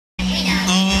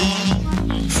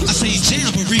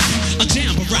jamboree, a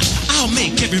jamboree. I'll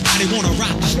make everybody wanna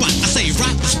rock the spot. I say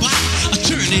rock the spot, I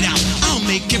turn it out. I'll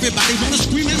make everybody wanna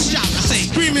scream and shout. I say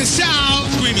scream and shout,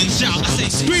 scream and shout. I say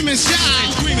scream and shout,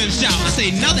 scream and shout. I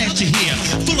say now that you're here,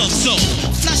 full of soul,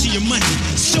 flashing your money,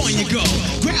 showing your gold.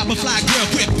 Grab a fly girl,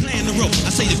 quit playing the role.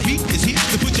 I say the beat is here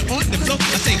to put you on the floor.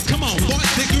 I say come on, boys,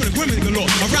 they do the women galore.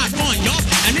 I rock on y'all,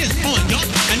 and it's on y'all,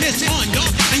 and it's on y'all,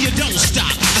 and you don't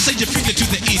stop. I say you flick it to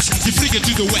the east, you flick it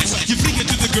to the west, you flick it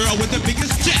to the girl with the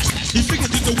biggest chest. You flick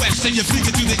it to the west, and you flick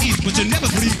it to the east, but you never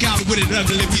flick out with it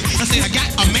ugly beat. I say I got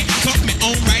a man cut me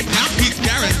on right now, he's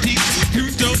guaranteed. He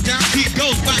goes down, he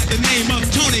goes by the name of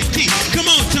Tony T.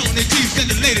 Come on, Tony T, send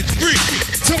the ladies free.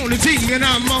 Tony T, and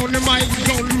I'm on the mic.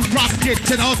 We're gonna rock it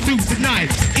till all through the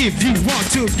night. If you want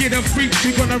to get a freak,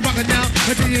 we're gonna rock it now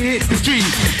until you hit the street.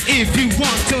 If you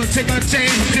want to take a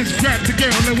chance, just grab the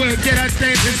girl and we'll get a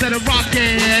dance instead of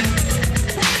rockin'.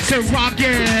 Say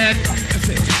rockin'.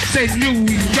 Say New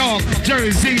York,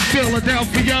 Jersey,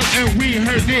 Philadelphia, and we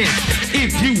heard it.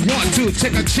 If you want to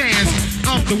take a chance,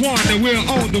 I'm the one that we're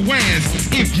on the wins.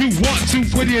 If you want to,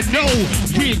 what do you know?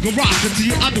 We ain't gonna rock until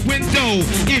you're out the window.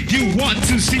 If you want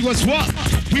to see what's what,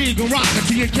 we ain't gonna rock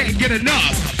until you can't get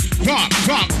enough. Rock,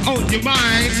 rock on your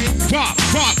mind. Rock,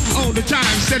 rock all the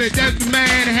time. Said it, that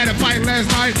man had a fight last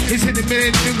night. It's in the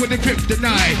minute with the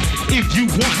kryptonite. If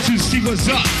you want to see what's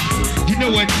up, you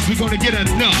know what? We're gonna get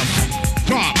enough.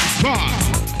 Rock, rock,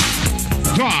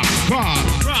 rock, rock,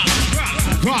 rock,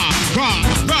 rock,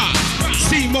 rock, rock.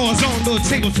 Seymour's on the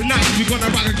table tonight. We're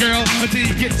gonna rock a girl until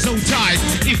you get so tired.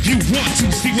 If you want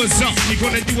to see what's up, you're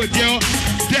gonna do it, girl.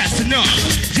 That's enough.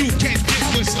 You can't get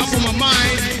what's up on my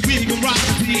mind. We can rock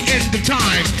until the end of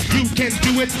time. You can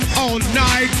do it all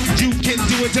night. You can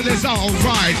do it till it's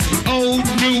alright. Old,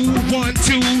 new, 1,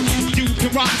 2. You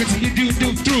can rock until you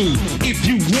do through. If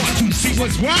you want to see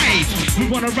what's right, we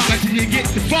wanna rock until you get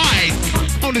the fight.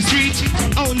 On the street,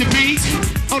 on the beat,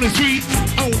 on the street,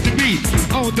 on the beat,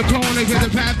 on the corner with the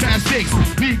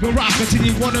 5 We gon' rock until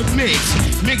you wanna mix.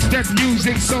 Mix that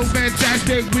music so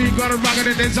fantastic. We gonna rock it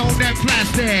and it's on that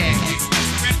plastic.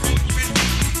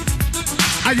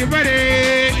 Are you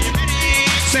ready?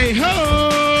 Say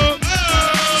ho!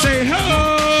 Say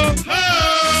ho!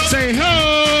 Say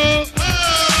ho!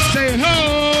 Say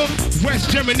ho! West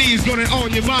Germany's gonna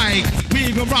on your mic.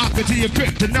 We gon' rock until you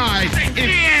pick tonight.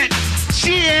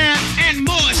 Shit, and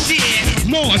more shit.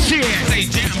 More shit. Say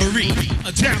jamboree,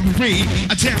 a jamboree,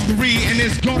 a jamboree, and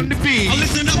it's going to be.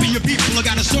 Listen up, you people, I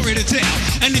got a story to tell.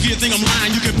 And if you think I'm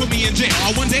lying, you can put me in jail.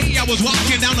 One day I was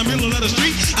walking down the middle of the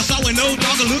street. I saw an old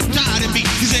dog look tired at me.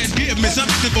 He said, give me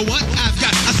something for what I've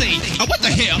got. I say, what the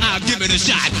hell, I'll give it a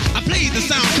shot. I played the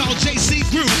sound called JC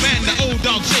Groove, and the old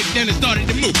dog shaped and it started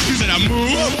to move. He said, I'll move,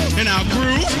 and I'll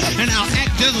groove, and I'll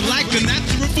act just like a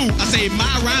natural fool. I say, my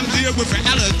rhymes deal with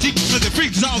reality, cause it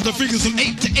freaks off the figures from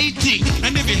 8 to 18.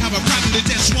 And if you have a problem, then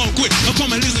just won't quit.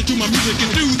 Come and listen to my music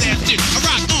and do that shit. I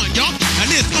rock on y'all,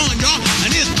 and it's on y'all, and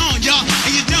it's on y'all,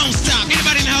 and you don't stop.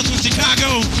 Anybody in the house from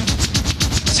Chicago?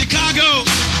 Chicago?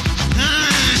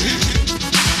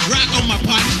 Rock on my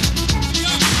partner.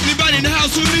 Anybody in the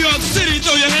house from New York City?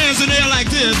 Throw your hands in the air like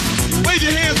this. Wave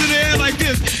your hands in the air like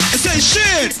this. And say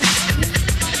shit.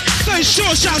 Say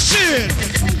sure shot shit.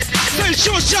 Say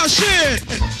sure shot shit.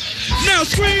 Now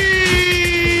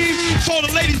scream for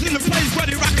the ladies in the place where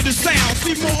they rockin' the sound.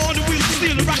 See more on the wheels,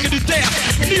 still rockin' the down.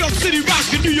 New York City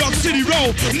rockin', New York City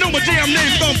roll. Know my damn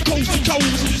name from coast to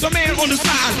coast. The man on the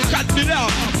side, cutting it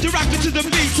out. They rockin' to the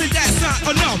beat, say that's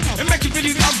not enough. And make it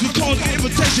really ugly, call the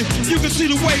invitation. You can see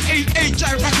the way 8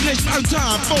 rockin' nation on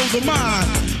time for the mind.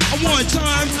 One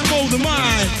time for the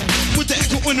mind. With the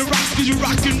echo in the rock, cause you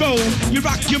rock and roll. You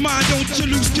rock your mind, don't you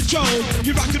lose control.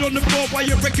 You rock it on the floor while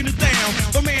you're breaking it down.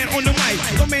 The man on the mic,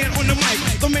 the man on the mic,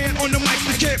 the man on the mic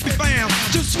that can't be found.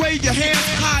 Just sway your hands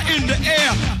high in the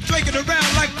air. Drag it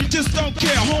around like you just don't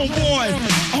care. Homeboy,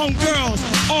 homegirls,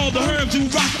 all the herbs who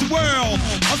rock the world.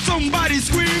 Or somebody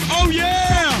scream, oh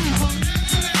yeah!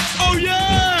 Oh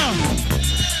yeah!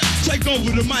 Take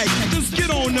over the mic, just get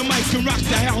on the mic and rock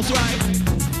the house, right?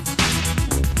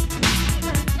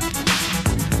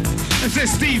 I said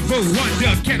Steve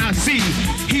Wonder, can I see?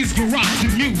 He's gonna rock the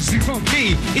music for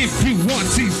me. If you want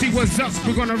to see what's up,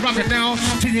 we're gonna rock it now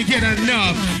till you get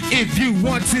enough. If you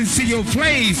want to see your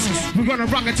place, we're gonna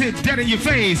rock it till dead in your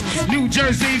face. New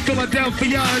Jersey,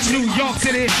 Philadelphia, New York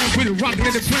City, we're rocking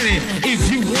it plenty.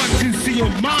 If you want to see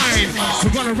your mind,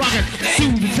 we're gonna rock it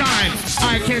through the time.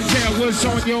 I can tell what's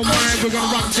on your mind. We're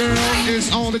gonna rock, girl,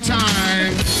 it's all the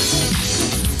time.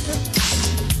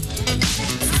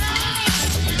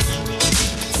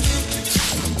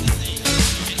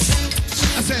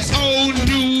 Old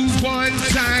new one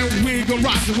time, we gon'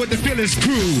 rock it with the Phillies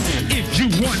crew. If you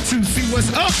want to see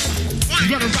what's up, you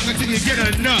gotta rock it till you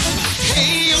get enough.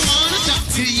 Hey, I wanna talk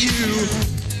to you.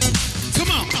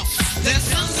 Come on. There's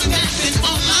something that's been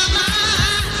on my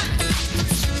mind.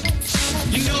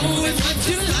 You know it's what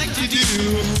you like to do.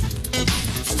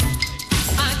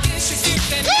 I guess you keep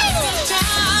that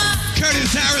time.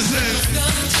 Curtis Harrison.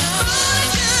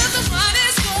 The one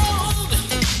is gold.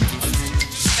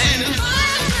 And the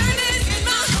fire burning in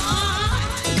my heart.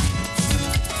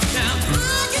 Now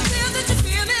I can tell that you're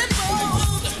feeling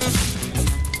bold.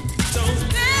 So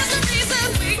there's a reason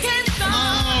we can't stop.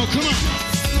 Oh, come on.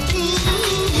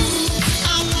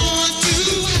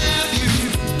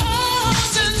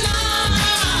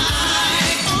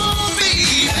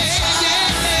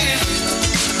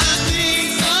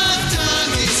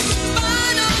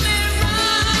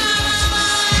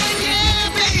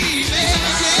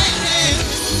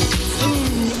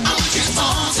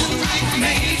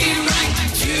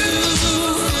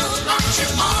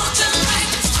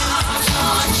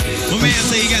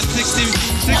 So you got 60.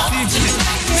 I've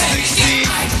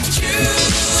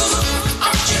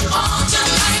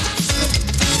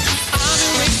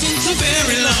been waiting so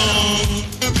very long.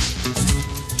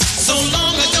 So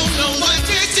long I don't know what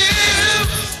to do.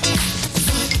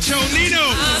 Jonino.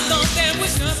 I thought there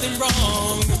was nothing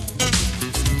wrong.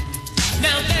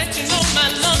 Now that you know my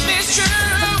love is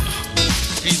true.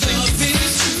 Love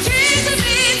is teasing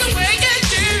me the way you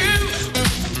do.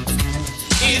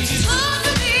 It's hard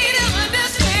for me to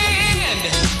understand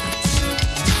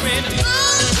when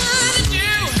all I'm trying to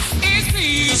do is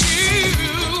please you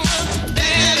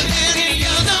better than any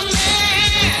other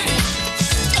man.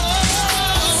 Oh,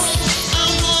 I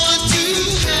want to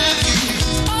have you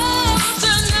all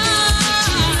tonight.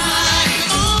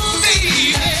 Oh,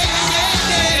 baby,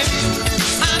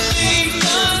 I think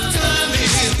the time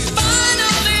is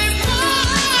finally right.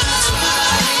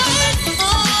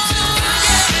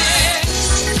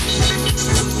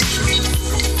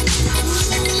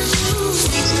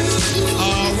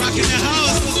 Oh, rocking the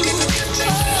house.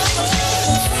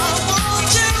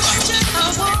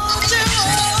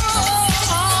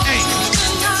 Hey.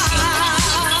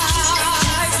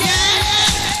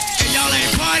 Hey, y'all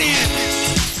ain't partying.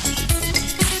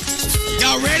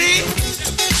 Y'all ready?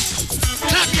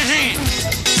 Clap your hands.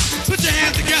 Put your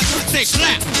hands together and say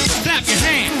clap. Clap your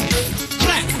hands.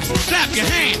 Clap. Clap your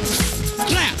hands.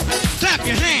 Clap. Clap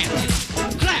your hands.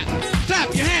 Clap.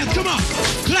 Clap your hands. Come on.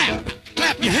 Clap.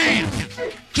 Clap your hands.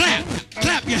 Clap.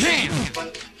 Clap your hands.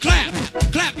 Clap.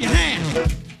 Clap your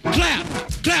hands. Clap.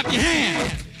 Clap your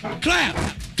hands. Clap.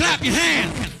 Clap your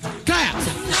hands. Clap.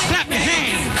 Clap your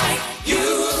hands. You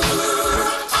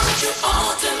want you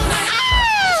all tonight.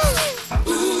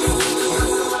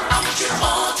 Ooh, I want you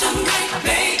all tonight.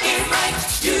 Make it right.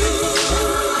 You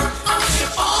want you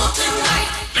all tonight.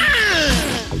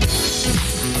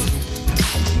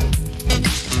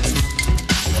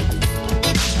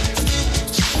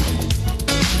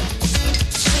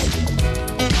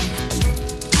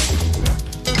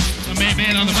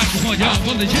 Man on the microphone, y'all.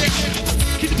 From the check.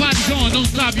 Keep the party going. Don't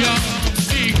stop, y'all.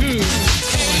 Ain't good.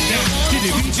 Down to the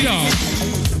beat, y'all.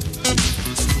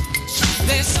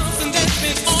 There's something that's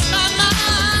been on my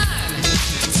mind.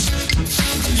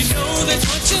 You know that's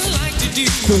what you like to do.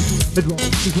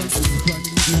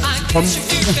 I guess you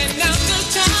give that now the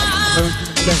time.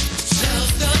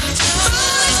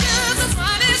 The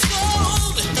fire is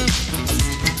gold.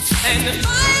 And the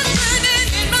fire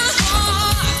burning in my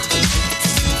heart.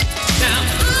 Now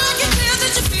I can tell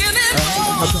that you're feeling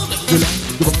bold.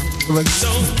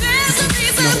 So there's a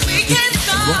reason we can't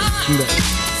stop. I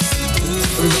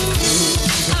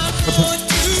want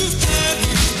to have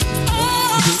you all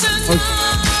tonight.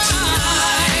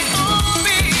 Oh,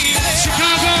 baby.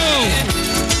 Chicago!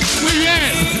 Where you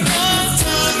at? Our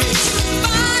time is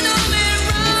finally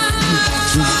right.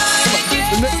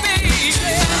 Yeah, baby.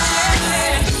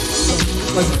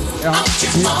 I want you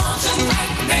all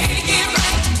tonight. Make it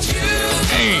right.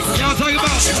 Hey, y'all talking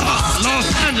about Los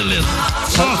Angeles.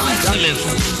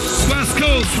 West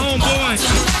Coast, homeboys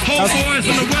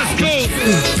on the West Coast.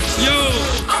 Yo,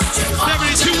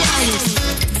 72 hours.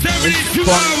 72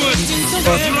 hours.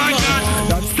 That's what I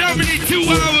got. 72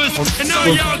 hours. And now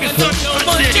y'all can suck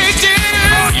my dick.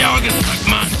 Oh, y'all can suck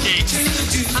my dick.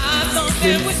 I thought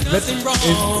there was nothing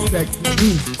wrong.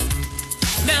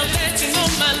 Now that you know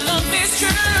my love is true.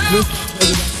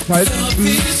 Love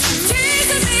is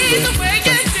teasing me the way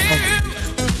you